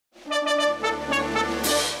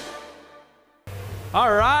All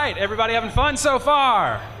right, everybody having fun so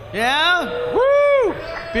far? Yeah? Woo!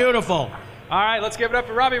 Beautiful. All right, let's give it up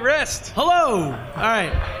for Robbie Rist. Hello. All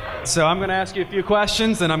right. So I'm going to ask you a few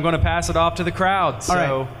questions, and I'm going to pass it off to the crowd. So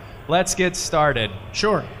All right. Let's get started.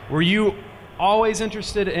 Sure. Were you always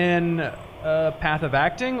interested in a path of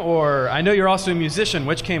acting, or I know you're also a musician.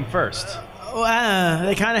 Which came first?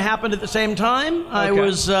 They kind of happened at the same time.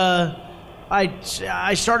 Okay.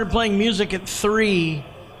 I started playing music at 3,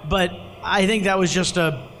 but I think that was just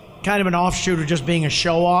a kind of an offshoot of just being a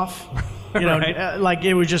show off. You know, Right. Like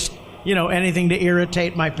it was just, you know, anything to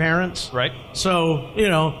irritate my parents. Right. So, you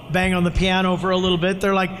know, bang on the piano for a little bit.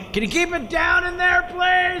 They're like, "Can you keep it down in there,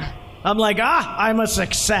 please?" I'm like, I'm a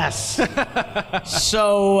success.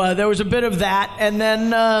 So there was a bit of that, and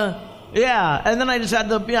then and then I just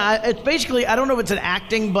had it's basically, I don't know if it's an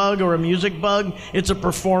acting bug or a music bug. It's a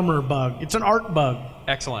performer bug. It's an art bug.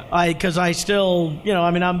 Excellent. Because I still, you know,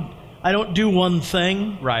 I mean, I don't do one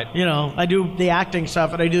thing. Right. You know, I do the acting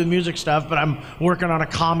stuff and I do the music stuff, but I'm working on a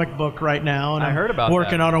comic book right now, and I heard about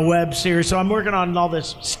working that. on a web series. So I'm working on all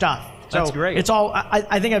this stuff. That's So great. It's all.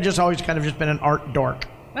 I think I've just always kind of just been an art dork.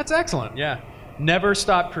 That's excellent. Yeah. Never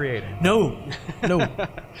stop creating. No.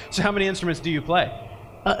 So how many instruments do you play?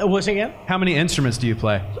 What's it again? How many instruments do you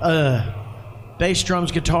play? Bass,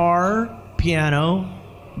 drums, guitar,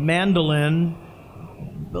 piano, mandolin,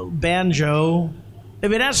 banjo.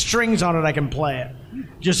 If it has strings on it, I can play it.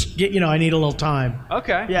 Just get, I need a little time.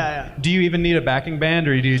 Okay. Yeah. Do you even need a backing band,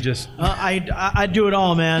 or do you just... I do it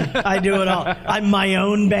all, man. I do it all. I'm my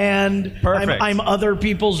own band. Perfect. I'm other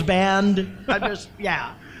people's band.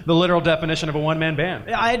 The literal definition of a one-man band.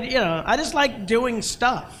 I just like doing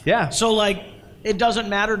stuff. Yeah. So, like, it doesn't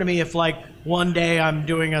matter to me if, like, one day I'm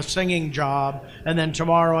doing a singing job, and then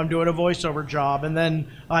tomorrow I'm doing a voiceover job, and then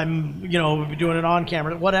I'm, doing it on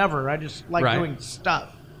camera, whatever. I just like doing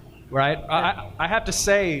stuff. Right. I have to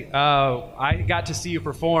say, I got to see you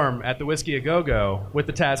perform at the Whiskey A Go-Go with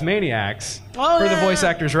the Tasmaniacs for the Voice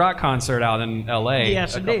Actors Rock concert out in L.A.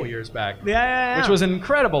 Yes, a couple years back. Yeah. Which was an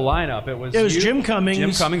incredible lineup. It was Jim Cummings.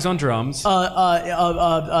 Jim Cummings on drums.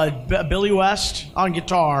 Billy West on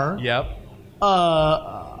guitar. Yep.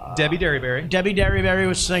 Debbie Derryberry. Debbie Derryberry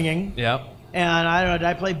was singing. Yep. And I don't know, did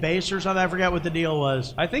I play bass or something? I forgot what the deal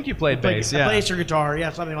was. I think you played bass, yeah. Bass or guitar,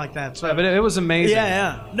 something like that. So, yeah, but it was amazing.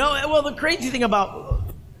 Yeah. No, well, the crazy thing about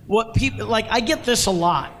what people, like, I get this a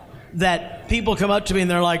lot, that people come up to me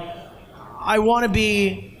and they're like, I want to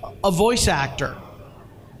be a voice actor.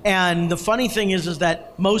 And the funny thing is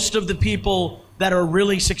that most of the people that are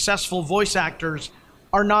really successful voice actors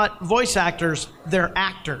are not voice actors, they're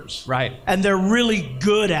actors. Right. And they're really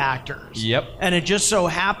good actors. Yep. And it just so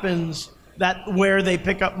happens that where they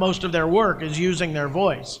pick up most of their work is using their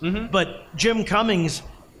voice. Mm-hmm. But Jim Cummings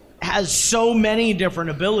has so many different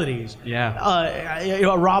abilities. Yeah.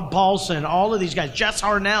 Rob Paulson, all of these guys. Jess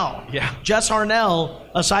Harnell. Yeah. Jess Harnell,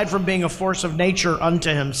 aside from being a force of nature unto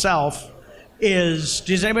himself,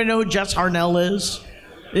 does anybody know who Jess Harnell is?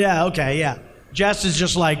 Yeah, okay, yeah. Jess is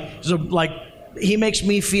just like he makes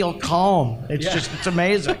me feel calm. It's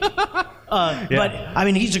amazing. But I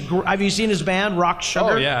mean, have you seen his band Rock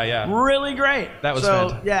Sugar? Oh yeah. Really great. That was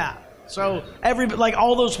fantastic. Yeah. So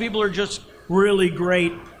all those people are just really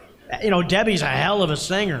great. Debbie's a hell of a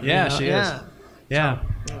singer. Yeah, she is. Yeah.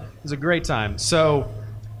 It was a great time. So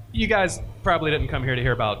you guys probably didn't come here to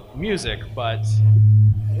hear about music, but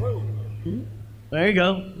there you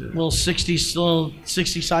go. Little 60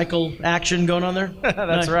 cycle action going on there.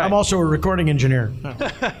 That's right. I'm also a recording engineer.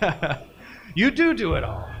 You do it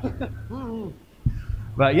all.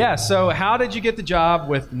 But yeah, so how did you get the job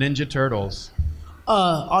with Ninja Turtles?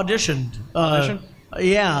 Auditioned. Audition?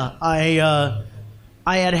 Yeah, I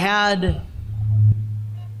had.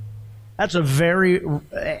 That's a very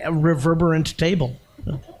reverberant table.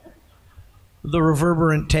 The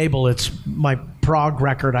reverberant table. It's my prog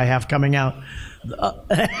record I have coming out.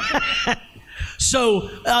 So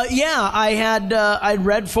I'd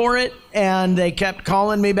read for it, and they kept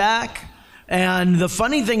calling me back. And the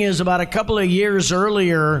funny thing is, about a couple of years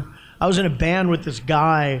earlier, I was in a band with this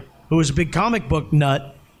guy who was a big comic book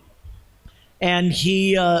nut. And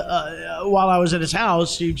he, while I was at his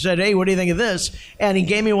house, he said, "Hey, what do you think of this?" And he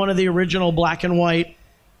gave me one of the original black and white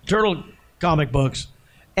turtle comic books.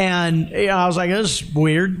 And I was like, "This is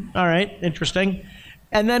weird. All right, interesting."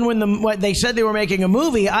 And then when they said they were making a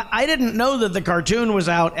movie, I didn't know that the cartoon was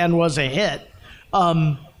out and was a hit.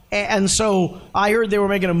 And so I heard they were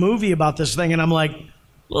making a movie about this thing, and I'm like, a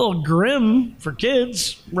little grim for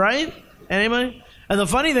kids, right? Anybody? And the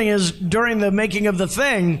funny thing is, during the making of the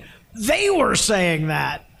thing, they were saying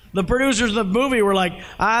that. The producers of the movie were like,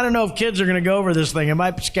 I don't know if kids are going to go over this thing. It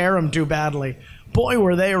might scare them too badly. Boy,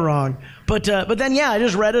 were they wrong. But then, yeah, I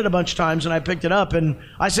just read it a bunch of times and I picked it up. And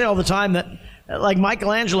I say all the time that, like,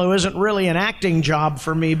 Michelangelo isn't really an acting job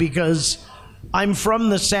for me because I'm from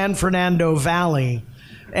the San Fernando Valley.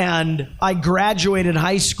 And I graduated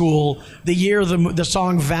high school the year the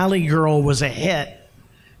song Valley Girl was a hit.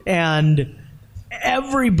 And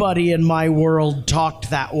everybody in my world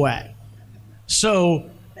talked that way. So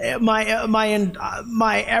my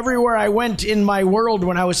everywhere I went in my world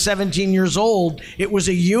when I was 17 years old, it was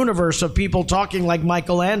a universe of people talking like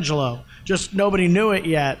Michelangelo. Just nobody knew it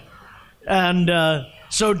yet. And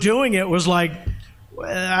so doing it was like,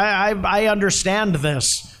 I understand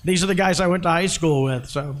this. These are the guys I went to high school with.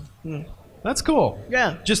 So that's cool.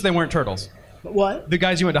 Yeah. Just they weren't turtles. What? The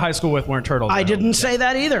guys you went to high school with weren't turtles. I didn't say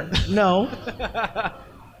that either. No.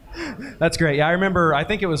 That's great. Yeah, I remember, I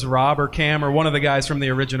think it was Rob or Cam or one of the guys from the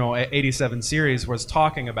original 87 series was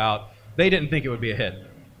talking about they didn't think it would be a hit.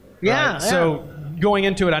 Yeah, right? So going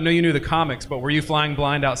into it, I know you knew the comics, but were you flying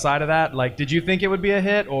blind outside of that? Like, did you think it would be a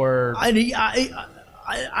hit or? I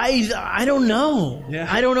don't know. Yeah.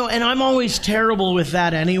 I don't know. And I'm always terrible with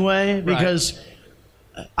that anyway because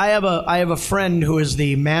I have a friend who is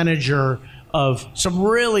the manager of some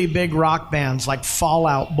really big rock bands like Fall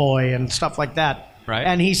Out Boy and stuff like that. Right.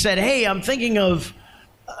 And he said, hey, I'm thinking of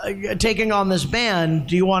taking on this band.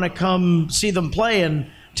 Do you want to come see them play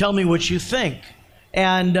and tell me what you think?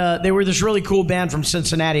 And they were this really cool band from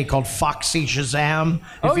Cincinnati called Foxy Shazam.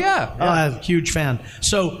 Huge fan.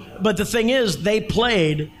 So, but the thing is, they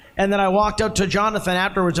played, and then I walked up to Jonathan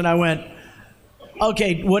afterwards and I went,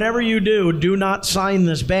 okay, whatever you do, do not sign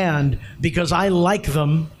this band because I like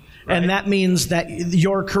them. Right. And that means that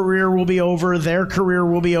your career will be over, their career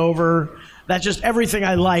will be over. That's just everything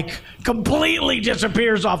I like completely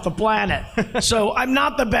disappears off the planet. So I'm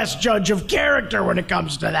not the best judge of character when it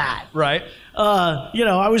comes to that. Right.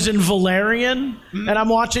 I was in Valerian, and I'm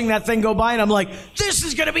watching that thing go by, and I'm like, this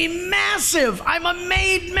is going to be massive. I'm a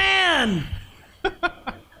made man.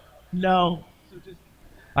 No.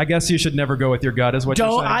 I guess you should never go with your gut, is what you're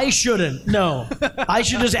saying? I shouldn't. No. I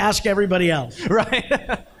should just ask everybody else. Right.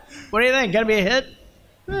 What do you think? Gonna be a hit?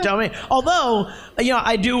 Tell me. Although,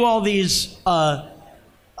 I do all these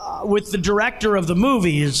with the director of the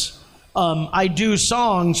movies. I do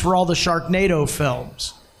songs for all the Sharknado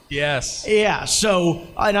films. Yes. Yeah. So,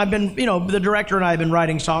 and I've been, the director and I have been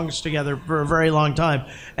writing songs together for a very long time.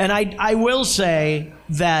 And I will say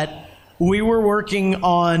that we were working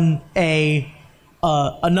on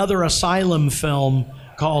another Asylum film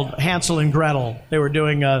called Hansel and Gretel. They were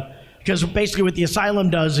doing because basically what the Asylum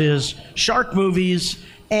does is shark movies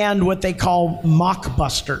and what they call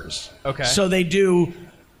mockbusters. Okay. So they do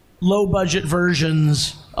low-budget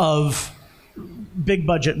versions of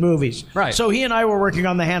big-budget movies. Right. So he and I were working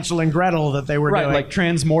on the Hansel and Gretel that they were doing. Right, like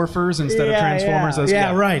Transmorphers instead of Transformers.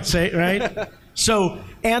 Yeah, right. Right? So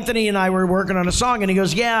Anthony and I were working on a song, and he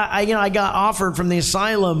goes, yeah, I got offered from the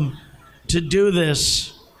Asylum to do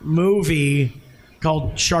this movie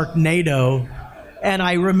called Sharknado. And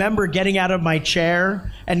I remember getting out of my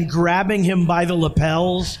chair and grabbing him by the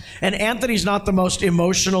lapels. And Anthony's not the most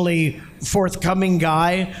emotionally forthcoming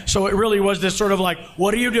guy. So it really was this sort of like,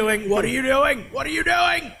 what are you doing? What are you doing? What are you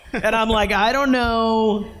doing? And I'm like, I don't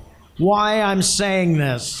know why I'm saying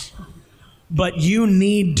this, but you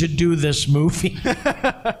need to do this movie.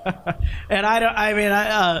 And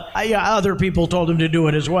other people told him to do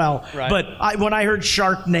it as well. Right. But when I heard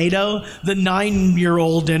Sharknado, the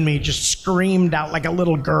 9-year-old in me just screamed out like a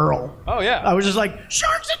little girl. Oh, yeah. I was just like,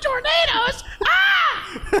 sharks and tornadoes!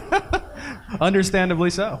 Ah! Understandably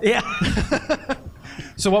so. Yeah.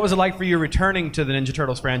 So what was it like for you returning to the Ninja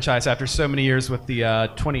Turtles franchise after so many years with the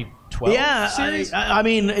 2012 series? I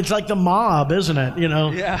mean, it's like the mob, isn't it?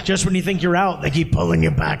 Yeah. Just when you think you're out, they keep pulling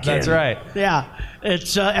you back in. That's right. Yeah.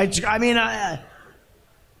 It's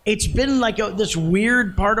been like this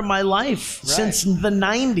weird part of my life since the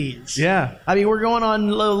 90s. Yeah. I mean, we're going on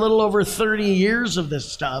a little over 30 years of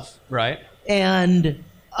this stuff. Right. And,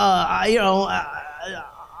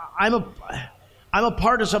 I'm a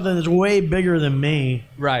part of something that's way bigger than me.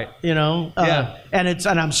 Right. Yeah.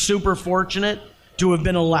 And I'm super fortunate to have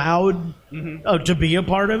been allowed to be a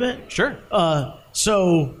part of it. Sure.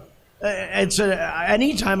 So it's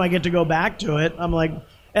anytime I get to go back to it, I'm like,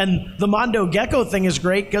 and the Mondo Gecko thing is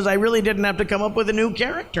great because I really didn't have to come up with a new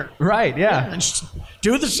character. Right, yeah. Just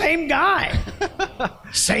do the same guy.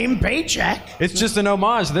 Same paycheck. It's just an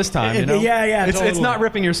homage this time, Yeah, It's totally. not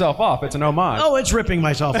ripping yourself off. It's an homage. Oh, it's ripping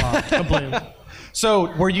myself off completely.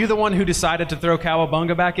 So, were you the one who decided to throw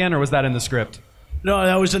Cowabunga back in, or was that in the script? No,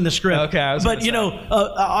 that was in the script. Okay, but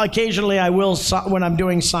occasionally I will when I'm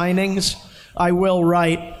doing signings. I will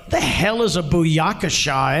write, the hell is a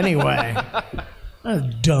booyakasha anyway?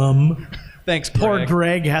 Dumb. Thanks, Greg. Poor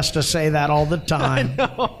Greg has to say that all the time.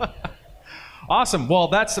 Awesome. Well,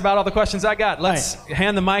 that's about all the questions I got. Let's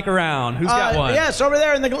hand the mic around. Who's got one? Yes, over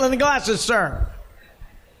there in the glasses, sir.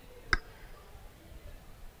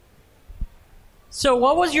 So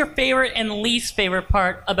what was your favorite and least favorite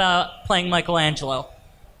part about playing Michelangelo?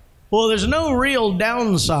 Well, there's no real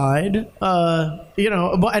downside,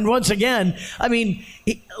 and once again, I mean,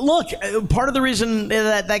 look, part of the reason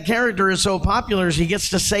that character is so popular is he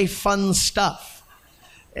gets to say fun stuff.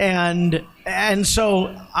 And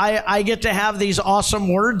so I get to have these awesome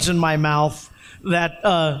words in my mouth that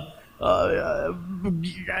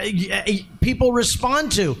people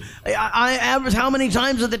respond to. How many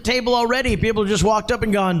times at the table already people just walked up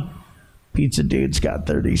and gone, "Pizza dude's got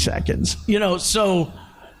 30 seconds." So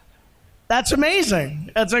that's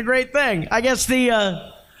amazing. That's a great thing. I guess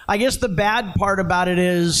the bad part about it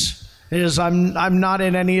is I'm not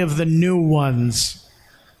in any of the new ones.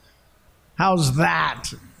 How's that?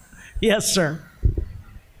 Yes, sir.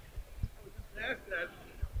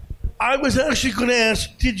 I was actually going to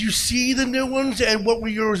ask, did you see the new ones, and what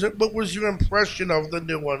was your impression of the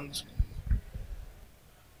new ones?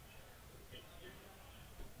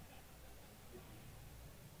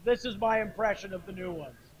 This is my impression of the new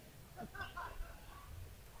ones.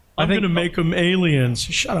 I'm going to make them aliens.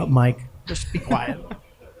 Shut up, Mike. Just be quiet.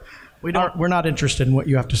 We're not interested in what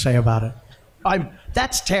you have to say about it.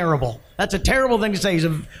 That's terrible. That's a terrible thing to say. He's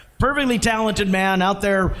a perfectly talented man out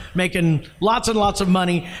there making lots and lots of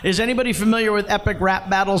money. Is anybody familiar with epic rap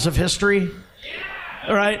battles of history?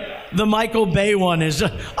 All right. The Michael Bay one is,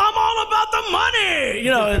 I'm all about the money.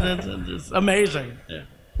 It's amazing. Yeah.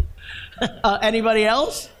 Anybody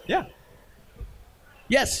else? Yeah.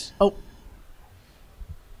 Yes. Oh.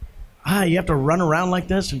 You have to run around like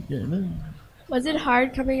this? Was it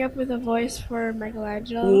hard coming up with a voice for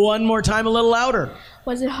Michelangelo? One more time, a little louder.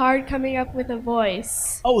 Was it hard coming up with a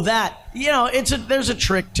voice? Oh, that. There's a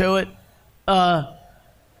trick to it. The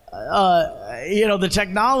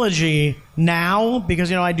technology now, because,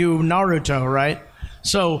 I do Naruto, right?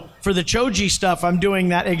 So for the Choji stuff, I'm doing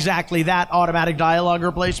that automatic dialogue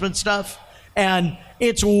replacement stuff. And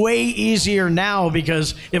it's way easier now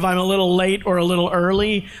because if I'm a little late or a little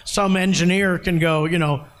early, some engineer can go,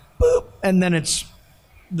 boop, and then it's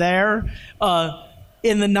there.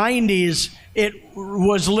 In the 90s, it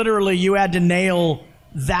was literally you had to nail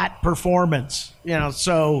that performance,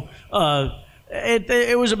 so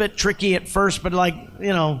it was a bit tricky at first, but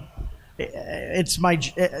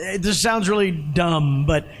this sounds really dumb,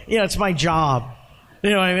 but it's my job. You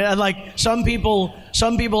know what I mean? Like some people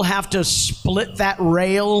have to split that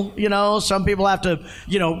rail, some people have to,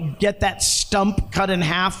 get that stump cut in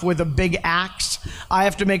half with a big axe. I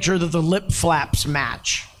have to make sure that the lip flaps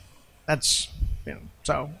match. That's,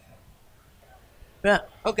 so. Yeah.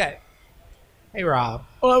 Okay. Hey, Rob.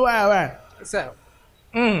 Oh, wait. So.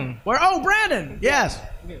 Where? Oh, Brandon. Yes.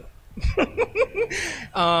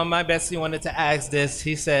 My bestie wanted to ask this.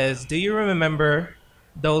 He says, do you remember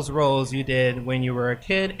those roles you did when you were a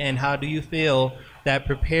kid, and how do you feel that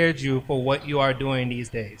prepared you for what you are doing these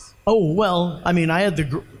days? Oh, well, I mean, I had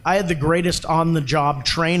the greatest on-the-job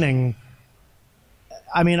training.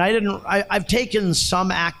 I mean, I've taken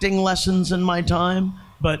some acting lessons in my time,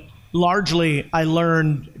 but largely I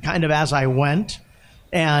learned kind of as I went.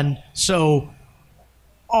 And so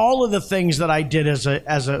all of the things that I did as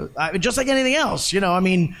a just like anything else, I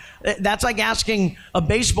mean, that's like asking a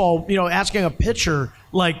baseball, asking a pitcher,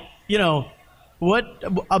 like, what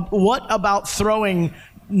about throwing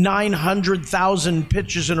 900,000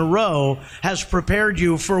 pitches in a row has prepared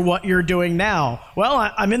you for what you're doing now?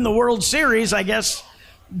 Well, I'm in the World Series, I guess.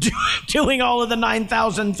 Doing all of the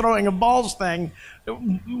 9,000 throwing of balls thing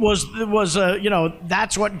was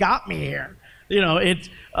that's what got me here.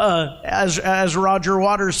 As Roger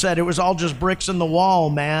Waters said, it was all just bricks in the wall,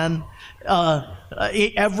 man.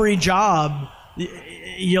 Every job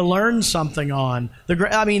you learn something on.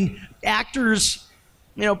 Actors,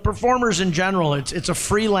 performers in general, it's a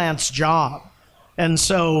freelance job, and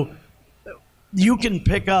so you can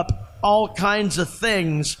pick up all kinds of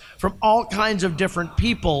things from all kinds of different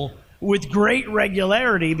people with great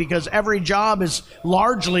regularity because every job is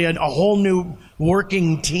largely a whole new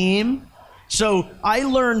working team. So I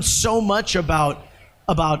learned so much about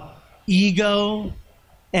ego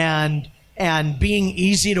and being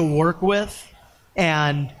easy to work with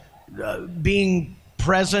and being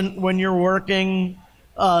present when you're working.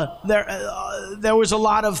 There was a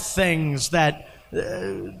lot of things that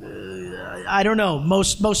I don't know.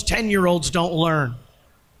 Most 10-year-olds don't learn.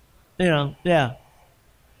 Yeah.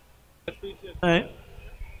 All right.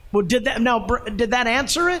 Well, did that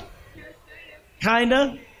answer it?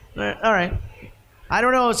 Kinda. All right. I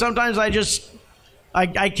don't know. Sometimes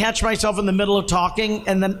I catch myself in the middle of talking,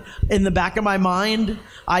 and then in the back of my mind,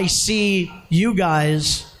 I see you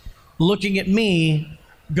guys looking at me,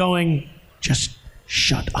 going, "Just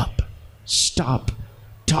shut up, stop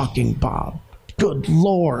talking, Bob. Good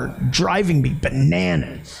Lord, driving me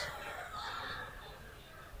bananas."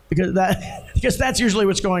 Because that's usually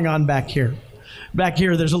what's going on back here. Back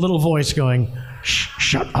here, there's a little voice going,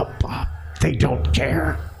 "Shut up, Bob. They don't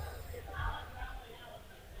care."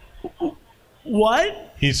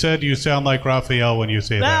 What? He said you sound like Raphael when you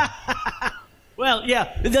say that. Well,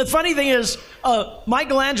 yeah. The funny thing is,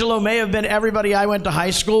 Michelangelo may have been everybody I went to high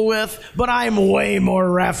school with, but I'm way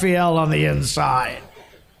more Raphael on the inside.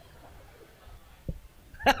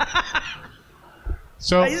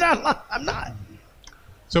 So I'm not.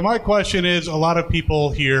 So my question is, a lot of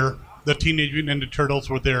people here, the Teenage Mutant Ninja Turtles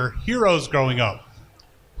were their heroes growing up.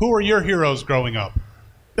 Who were your heroes growing up?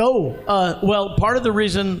 Well, part of the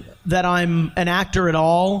reason that I'm an actor at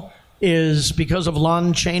all is because of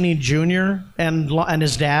Lon Chaney Jr. and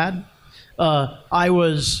his dad. I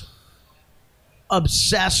was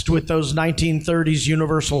obsessed with those 1930s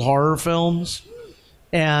Universal horror films,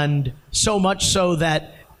 and so much so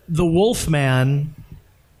that the Wolfman,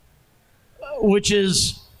 which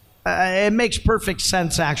is it makes perfect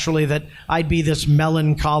sense, actually, that I'd be this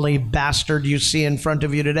melancholy bastard you see in front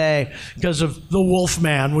of you today because of the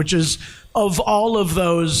Wolfman, which is, of all of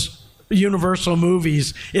those Universal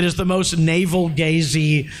movies, it is the most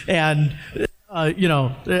navel-gazy and,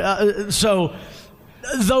 so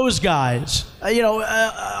those guys.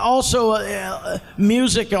 Also,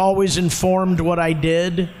 music always informed what I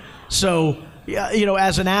did, so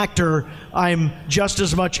as an actor, I'm just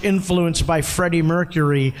as much influenced by Freddie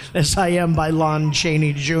Mercury as I am by Lon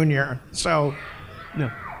Chaney Jr. So,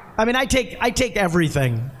 I mean, I take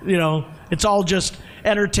everything. It's all just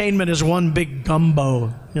entertainment is one big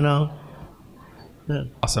gumbo. Yeah.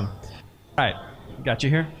 Awesome. All right, got you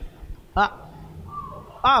here.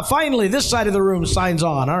 Finally, this side of the room signs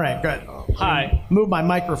on. All right, good. Hi. Move my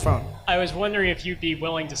microphone. I was wondering if you'd be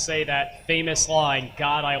willing to say that famous line,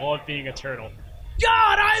 "God, I love being a turtle."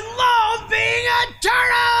 God, I love being a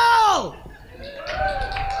turtle!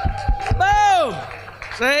 Boom!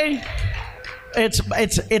 See?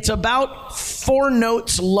 It's about 4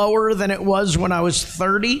 notes lower than it was when I was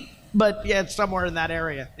 30, but yeah, it's somewhere in that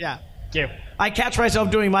area. Yeah. Thank you. I catch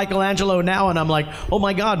myself doing Michelangelo now, and I'm like, oh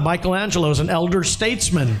my God, Michelangelo's an elder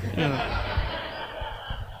statesman.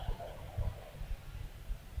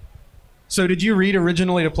 So did you read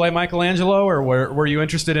originally to play Michelangelo, or were you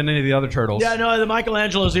interested in any of the other turtles? Yeah, no, the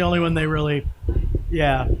Michelangelo's the only one they really...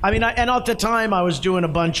 Yeah. I mean, and at the time, I was doing a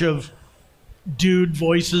bunch of dude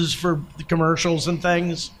voices for the commercials and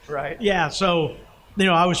things. Right. Yeah, so,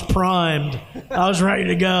 I was primed. I was ready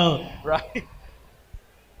to go. Right.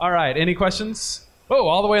 All right, any questions? Oh,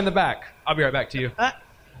 all the way in the back. I'll be right back to you.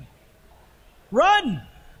 Run!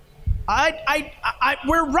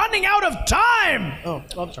 We're running out of time! Oh,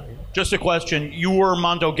 I'm sorry. Just a question. You were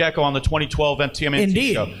Mondo Gecko on the 2012 TMNT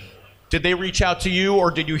Indeed. show. Did they reach out to you, or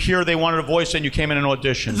did you hear they wanted a voice and you came in an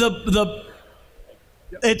audition?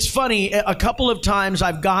 It's funny. A couple of times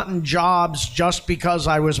I've gotten jobs just because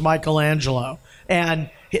I was Michelangelo, and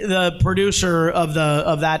the producer of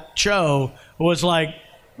that show was like,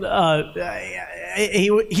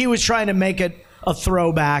 he was trying to make it a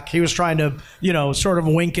throwback. He was trying to, sort of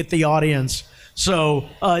wink at the audience. So,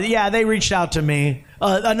 they reached out to me.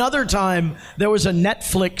 Another time, there was a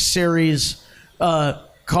Netflix series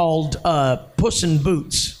called Puss in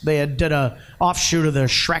Boots. They did a offshoot of the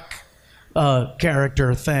Shrek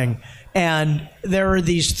character thing. And there are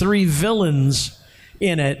these 3 villains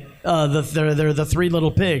in it. They're the 3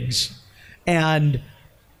 little pigs. And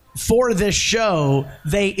for this show,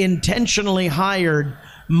 they intentionally hired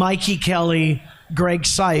Mikey Kelly, Greg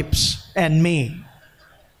Sipes, and me.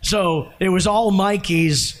 So it was all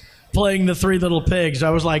Mikeys playing the 3 little pigs. I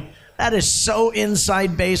was like, that is so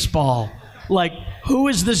inside baseball. Like, who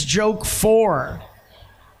is this joke for?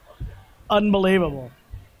 Unbelievable.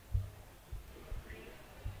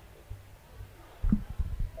 All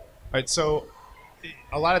right, so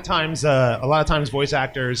a lot of times voice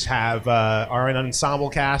actors are in ensemble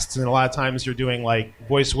casts, and a lot of times you're doing like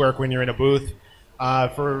voice work when you're in a booth.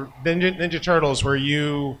 For Ninja Turtles, were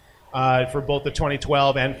you for both the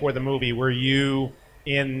 2012 and for the movie? Were you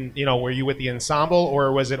were you with the ensemble,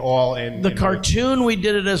 or was it all in the cartoon? We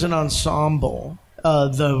did it as an ensemble.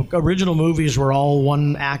 The original movies were all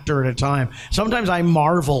one actor at a time. Sometimes I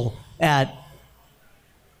marvel at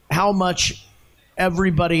how much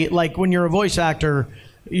everybody, like when you're a voice actor,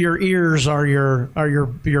 your ears are your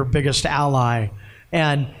biggest ally.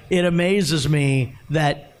 And it amazes me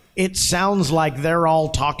that it sounds like they're all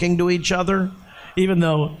talking to each other, even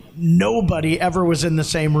though nobody ever was in the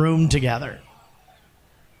same room together.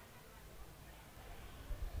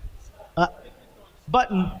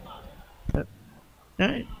 Button. All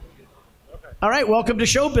right. All right, welcome to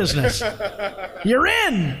show business. You're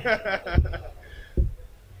in.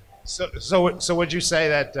 So would you say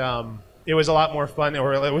that it was a lot more fun,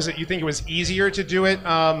 or was it? You think it was easier to do it,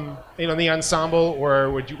 in the ensemble,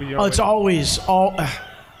 or would you? It's always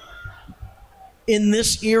in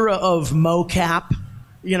this era of mocap,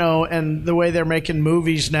 and the way they're making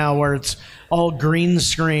movies now, where it's all green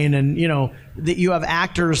screen, and that you have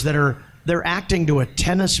actors that they're acting to a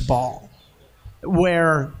tennis ball,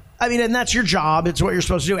 where. And that's your job. It's what you're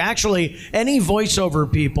supposed to do. Actually, any voiceover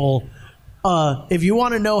people, if you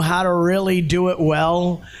want to know how to really do it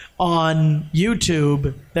well on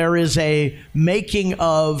YouTube, there is a making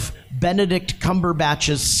of Benedict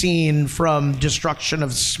Cumberbatch's scene from Destruction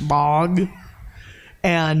of Smog.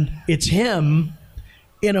 And it's him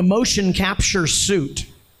in a motion capture suit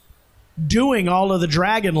doing all of the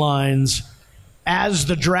dragon lines as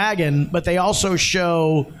the dragon, but they also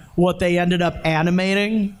show what they ended up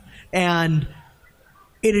animating. And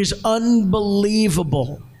it is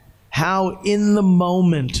unbelievable how in the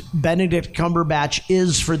moment Benedict Cumberbatch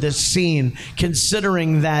is for this scene,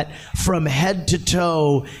 considering that from head to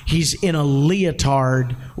toe, he's in a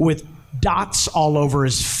leotard with dots all over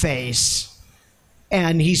his face.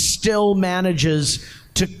 And he still manages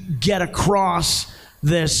to get across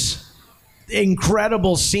this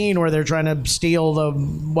incredible scene where they're trying to steal the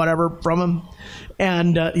whatever from him.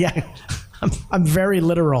 And I'm very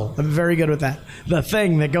literal. I'm very good with that. The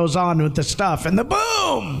thing that goes on with the stuff and the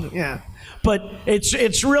boom. Yeah. But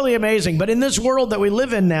it's really amazing. But in this world that we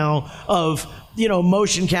live in now of,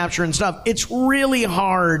 motion capture and stuff, it's really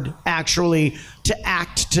hard actually to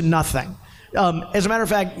act to nothing. As a matter of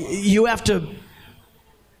fact, you have to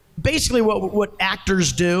basically what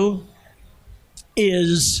actors do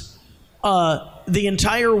is the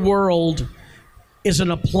entire world is an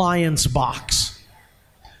appliance box.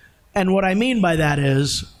 And what I mean by that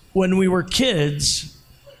is, when we were kids,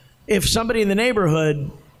 if somebody in the neighborhood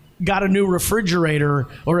got a new refrigerator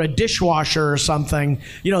or a dishwasher or something,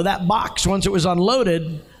 that box, once it was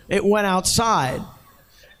unloaded, it went outside.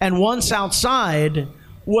 And once outside,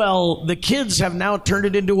 well, the kids have now turned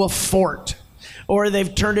it into a fort, or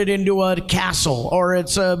they've turned it into a castle, or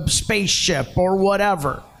it's a spaceship, or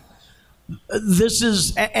whatever. This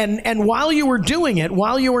is, and while you were doing it,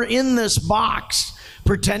 while you were in this box,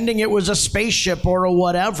 pretending it was a spaceship or a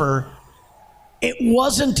whatever, it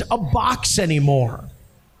wasn't a box anymore.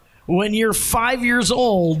 When you're 5 years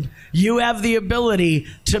old, you have the ability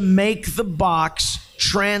to make the box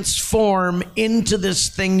transform into this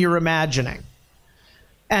thing you're imagining.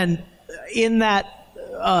 And in that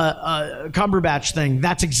Cumberbatch thing,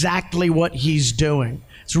 that's exactly what he's doing.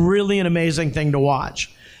 It's really an amazing thing to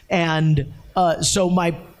watch. And so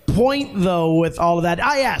my point, though, with all of that,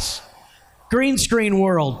 yes, green screen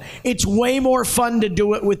world. It's way more fun to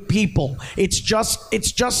do it with people. It's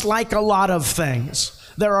just like a lot of things.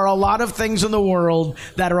 There are a lot of things in the world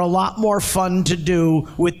that are a lot more fun to do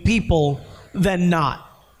with people than not.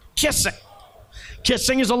 Kissing.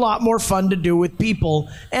 Kissing is a lot more fun to do with people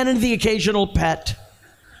and the occasional pet.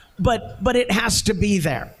 But it has to be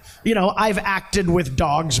there. I've acted with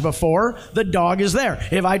dogs before. The dog is there.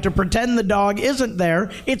 If I have to pretend the dog isn't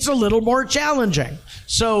there, it's a little more challenging.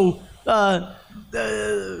 So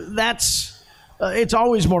it's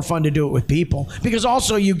always more fun to do it with people, because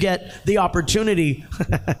also you get the opportunity.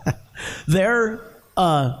 There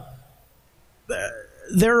are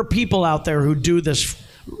people out there who do this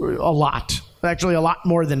a lot, actually a lot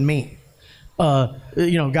more than me.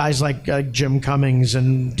 Guys like Jim Cummings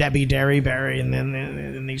and Debbie Derryberry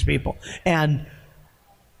and these people. And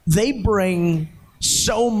they bring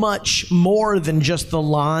so much more than just the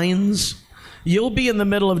lines. You'll be in the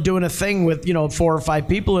middle of doing a thing with, 4 or 5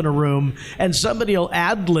 people in a room, and somebody will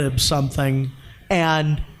ad-lib something,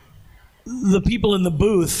 and the people in the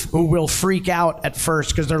booth who will freak out at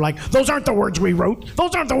first because they're like, those aren't the words we wrote.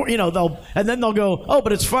 Those aren't the and then they'll go, oh,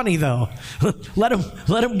 but it's funny though. let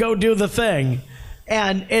them go do the thing.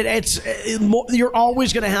 And you're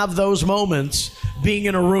always going to have those moments being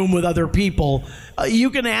in a room with other people.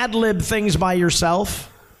 You can ad-lib things by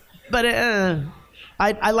yourself, but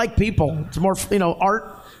I like people. It's more,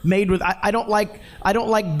 art made with. I don't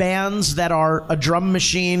like bands that are a drum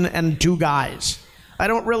machine and 2 guys. I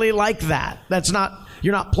don't really like that.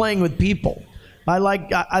 You're not playing with people. I like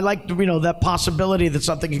that possibility that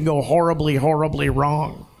something can go horribly, horribly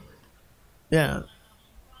wrong. Yeah.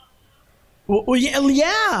 Well,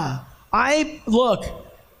 yeah.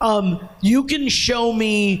 You can show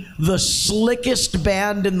me the slickest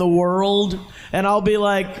band in the world, and I'll be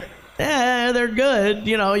like, they're good.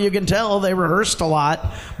 You can tell they rehearsed a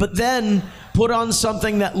lot. But then put on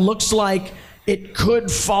something that looks like it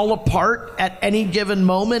could fall apart at any given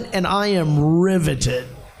moment, and I am riveted.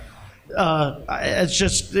 It's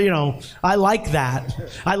just, I like that.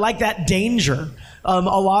 I like that danger. A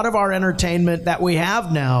lot of our entertainment that we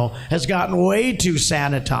have now has gotten way too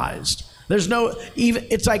sanitized. There's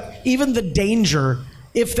it's like even the danger,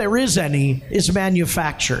 if there is any, is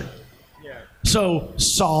manufactured. Yeah. So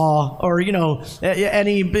Saw or,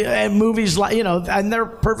 any movies like, and they're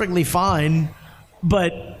perfectly fine,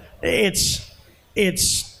 but it's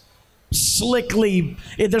slickly,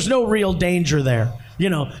 there's no real danger there.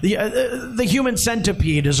 The Human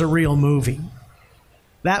Centipede is a real movie.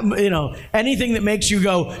 That, anything that makes you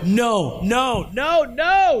go, no.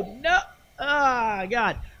 Ah,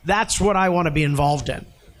 God. That's what I want to be involved in.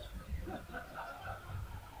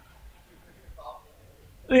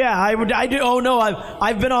 Yeah, I do. Oh no,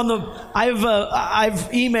 I've been on I've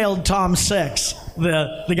emailed Tom Six,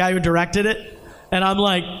 the guy who directed it, and I'm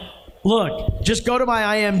like, look, just go to my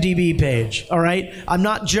IMDb page, all right? I'm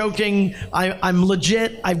not joking. I'm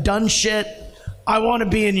legit. I've done shit. I want to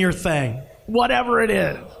be in your thing, whatever it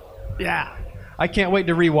is. Yeah. I can't wait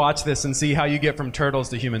to rewatch this and see how you get from Turtles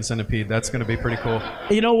to Human Centipede. That's going to be pretty cool.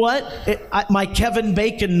 You know what? My Kevin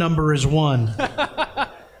Bacon number is 1.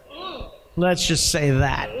 Let's just say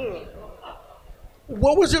that.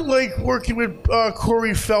 What was it like working with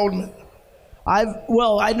Corey Feldman? I've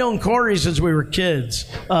known Corey since we were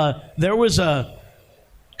kids. There was a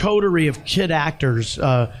coterie of kid actors.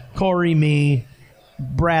 Corey, me,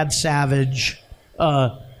 Brad Savage,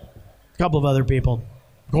 a couple of other people.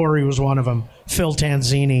 Corey was one of them. Phil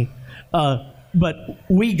Tanzini. But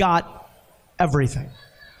we got everything.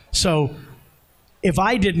 So if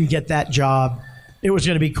I didn't get that job, it was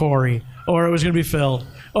going to be Corey, or it was going to be Phil,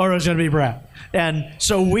 or it was going to be Brad. And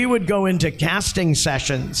so we would go into casting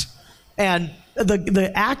sessions, and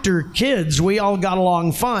the actor kids, we all got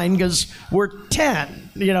along fine because we're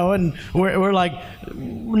 10, and we're like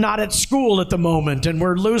not at school at the moment, and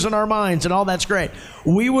we're losing our minds, and all that's great.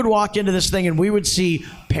 We would walk into this thing, and we would see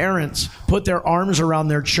parents put their arms around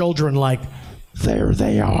their children like, there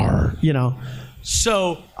they are,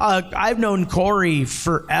 So I've known Corey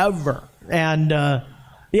forever, and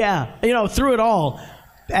through it all,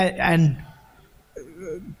 and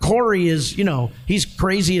Corey is, he's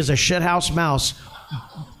crazy as a shithouse mouse.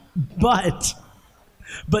 But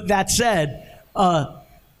that said,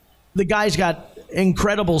 the guy's got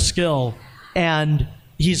incredible skill, and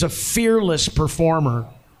he's a fearless performer.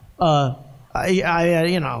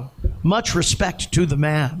 Much respect to the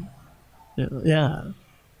man. Yeah.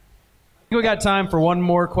 We got time for one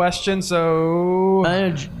more question, so...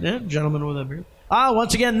 gentleman with a beard.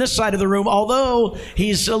 Once again, this side of the room, although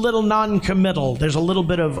he's a little non-committal, there's a little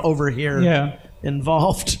bit of over here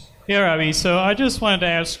involved. Yeah, Robbie, so I just wanted to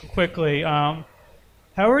ask quickly, how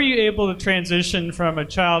were you able to transition from a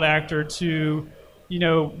child actor to,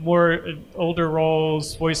 more older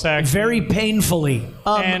roles, voice acting? Very painfully.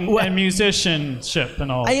 And musicianship and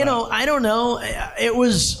all that. I don't know. It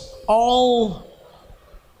was all...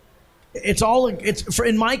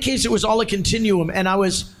 in my case, it was all a continuum, and I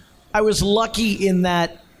was lucky in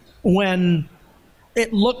that when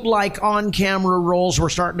it looked like on-camera roles were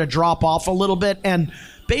starting to drop off a little bit, and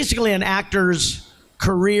basically an actor's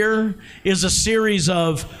career is a series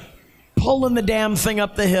of pulling the damn thing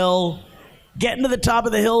up the hill, getting to the top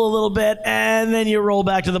of the hill a little bit, and then you roll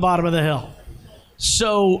back to the bottom of the hill.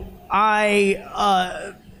 So I've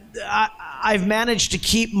managed to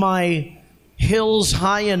keep my hills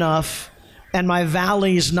high enough and my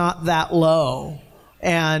valleys not that low.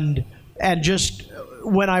 And just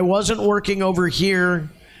when I wasn't working over here,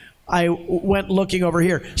 I went looking over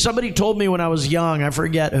here. Somebody told me when I was young, I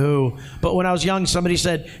forget who, but when I was young, somebody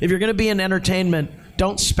said, if you're going to be in entertainment,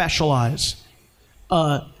 don't specialize.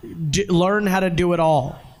 Learn how to do it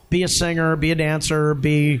all. Be a singer, be a dancer,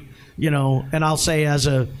 and I'll say as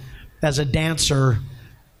a dancer,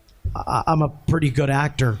 I'm a pretty good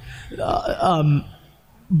actor.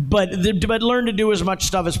 But learn to do as much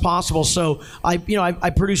stuff as possible. So I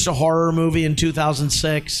produced a horror movie in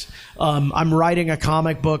 2006. I'm writing a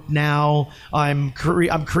comic book now. I'm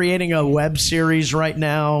creating a web series right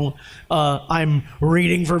now. I'm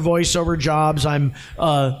reading for voiceover jobs. I'm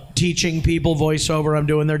teaching people voiceover. I'm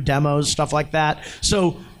doing their demos, stuff like that.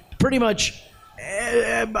 So pretty much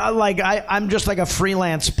I'm just like a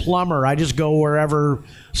freelance plumber. I just go wherever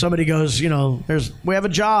somebody goes. We have a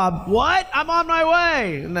job. What? I'm on my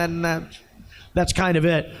way, and then that's kind of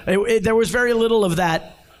it. There was very little of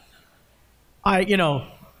that.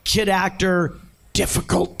 Kid actor,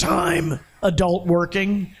 difficult time, adult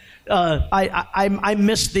working. I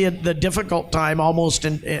missed the difficult time almost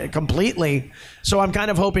completely. So I'm kind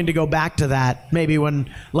of hoping to go back to that maybe when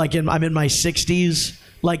I'm in my 60s.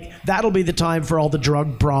 That'll be the time for all the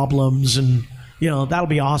drug problems, and that'll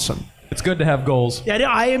be awesome. It's good to have goals. Yeah,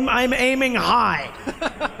 I'm aiming high.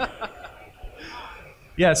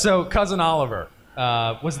 Yeah. So Cousin Oliver,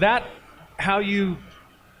 was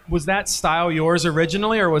that style yours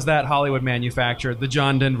originally, or was that Hollywood manufactured? The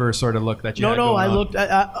John Denver sort of look that you had No. going I on? looked.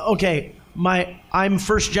 Okay. I'm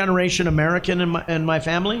first generation American in my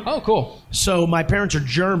family. Oh, cool. So my parents are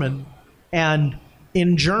German, and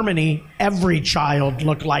in Germany, every child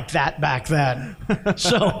looked like that back then.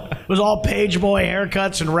 So it was all page boy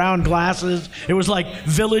haircuts and round glasses. It was like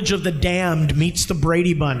Village of the Damned meets the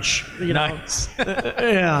Brady Bunch. Nice.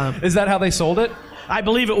 Yeah. Is that how they sold it? I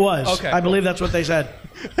believe it was. Okay. I believe that's what they said.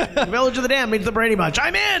 Village of the Damned meets the Brady Bunch.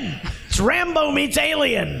 I'm in. It's Rambo meets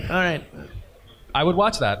Alien. All right. I would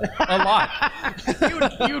watch that a lot.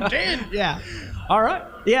 You did. Yeah. All right.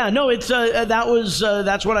 Yeah. No. It's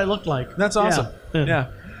that's what I looked like. That's awesome. Yeah.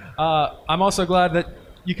 I'm also glad that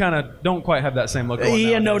you kind of don't quite have that same look going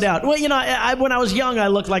Yeah, no nowadays. doubt. Well, when I was young, I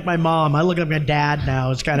looked like my mom. I look like my dad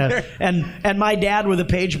now. It's kind of and my dad with a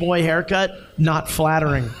page boy haircut, not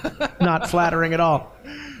flattering, not flattering at all.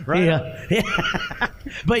 Right. Yeah.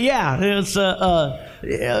 But yeah, it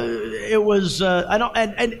was. I don't.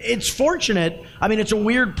 And it's fortunate. I mean, it's a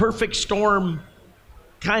weird perfect storm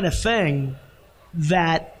kind of thing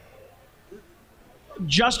that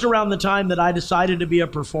just around the time that I decided to be a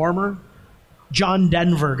performer, John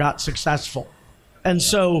Denver got successful. And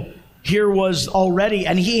so here was already,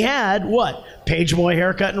 and he had what? Page boy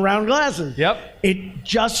haircut and round glasses. Yep. It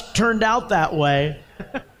just turned out that way.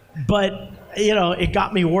 But, it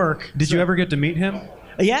got me work. Did you ever get to meet him?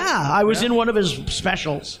 Yeah, I was in one of his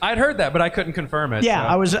specials. I'd heard that, but I couldn't confirm it. Yeah,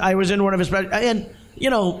 so. I was in one of his specials. And,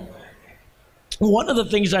 one of the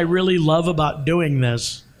things I really love about doing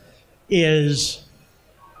this is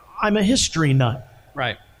I'm a history nut.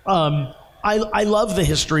 Right. I love the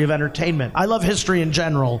history of entertainment. I love history in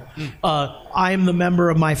general. I'm the member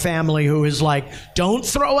of my family who is like, don't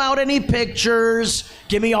throw out any pictures.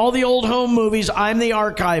 Give me all the old home movies. I'm the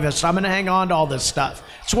archivist. I'm going to hang on to all this stuff.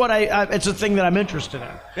 It's what it's a thing that I'm interested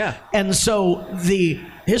in. Yeah. And so the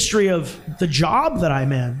history of the job that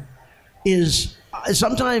I'm in is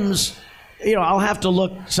sometimes, I'll have to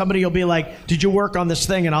look, somebody will be like, did you work on this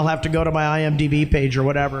thing? And I'll have to go to my IMDb page or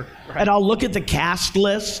whatever. Right. And I'll look at the cast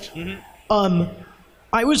list. Mm-hmm.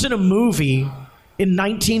 I was in a movie in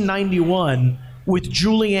 1991 with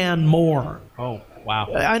Julianne Moore. Oh, wow.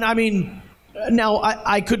 And I mean, now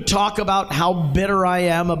I could talk about how bitter I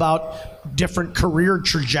am about different career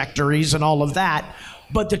trajectories and all of that.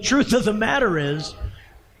 But the truth of the matter is,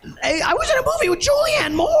 I was in a movie with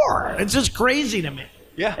Julianne Moore. It's just crazy to me.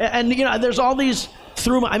 Yeah. And, there's all these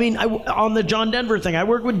on the John Denver thing, I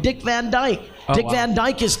worked with Dick Van Dyke. Oh, Dick wow. Van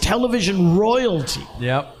Dyke is television royalty.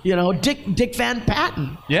 Yep. Dick Van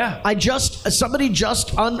Patten. Yeah. Somebody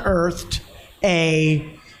just unearthed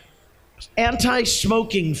a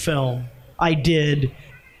anti-smoking film I did.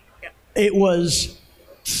 It was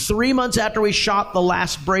 3 months after we shot the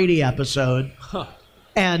last Brady episode,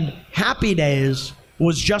 and Happy Days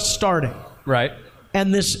was just starting. Right.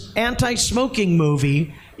 And this anti-smoking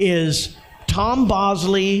movie is Tom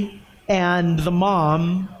Bosley and the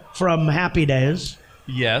mom from Happy Days.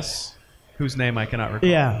 Yes. Whose name I cannot recall.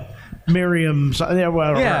 Yeah. Miriam.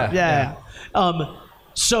 Yeah.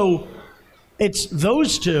 So it's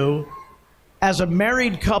those two as a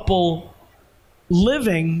married couple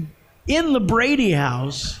living in the Brady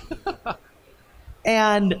house.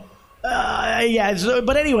 And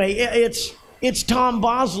but anyway, it's Tom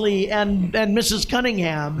Bosley and Mrs.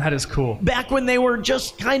 Cunningham. That is cool. Back when they were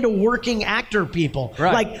just kind of working actor people.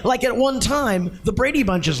 Right. Like at one time, the Brady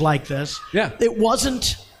Bunch is like this. Yeah. It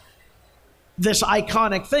wasn't this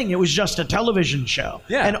iconic thing. It was just a television show.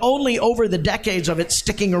 Yeah. And only over the decades of it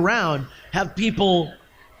sticking around have people,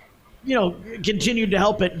 continued to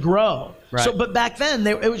help it grow. Right. So, but back then,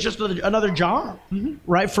 it was just another job,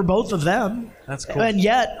 right, for both of them. That's cool. And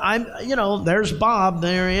yet, there's Bob.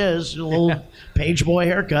 There he is, a little page boy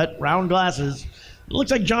haircut, round glasses.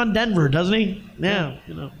 Looks like John Denver, doesn't he? Yeah.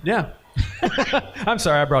 Yeah. I'm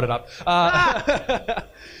sorry, I brought it up.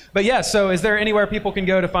 But yeah, so is there anywhere people can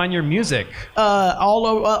go to find your music?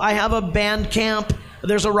 I have a Bandcamp.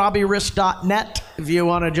 There's a RobbieRist.net if you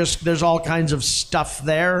want to just. There's all kinds of stuff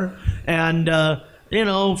there, and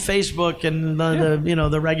Facebook and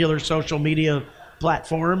the regular social media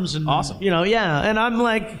platforms. And, awesome. And I'm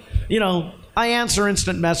like, I answer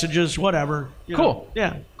instant messages, whatever. Cool.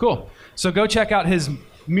 Yeah. Cool. So go check out his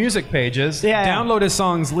music pages. Yeah. Download his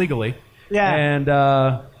songs legally. Yeah. And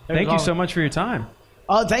thank you so much for your time.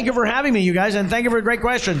 Thank you for having me, you guys, and thank you for the great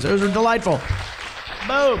questions. It was delightful.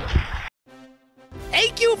 Boom.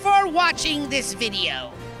 Thank you for watching this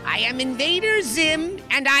video. I am Invader Zim,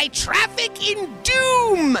 and I traffic in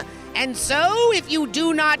doom. And so, if you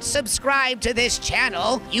do not subscribe to this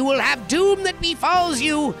channel, you will have doom that befalls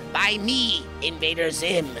you by me, Invader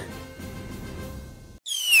Zim.